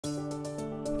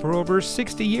For over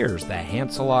 60 years, the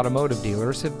Hansel Automotive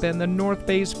Dealers have been the North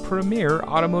Bay's premier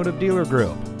automotive dealer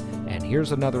group. And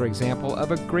here's another example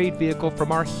of a great vehicle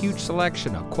from our huge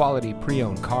selection of quality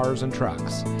pre-owned cars and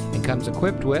trucks. And comes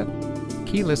equipped with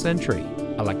keyless entry,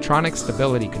 electronic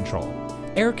stability control,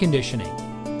 air conditioning,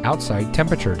 outside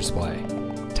temperature display,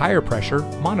 tire pressure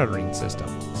monitoring system,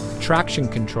 traction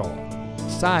control,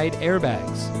 side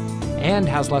airbags, and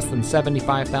has less than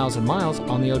 75,000 miles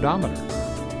on the odometer.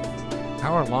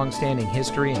 Our long-standing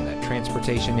history in the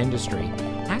transportation industry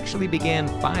actually began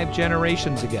 5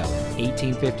 generations ago in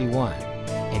 1851,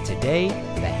 and today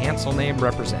the Hansel name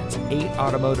represents 8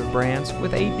 automotive brands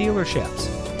with 8 dealerships.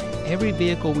 Every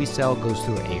vehicle we sell goes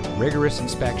through a rigorous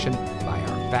inspection by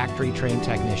our factory-trained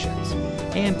technicians,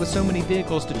 and with so many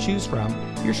vehicles to choose from,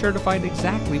 you're sure to find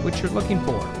exactly what you're looking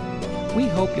for. We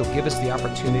hope you'll give us the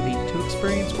opportunity to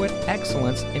experience what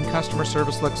excellence in customer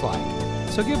service looks like.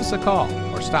 So give us a call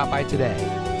or stop by today.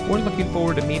 We're looking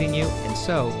forward to meeting you, and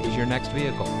so is your next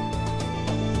vehicle.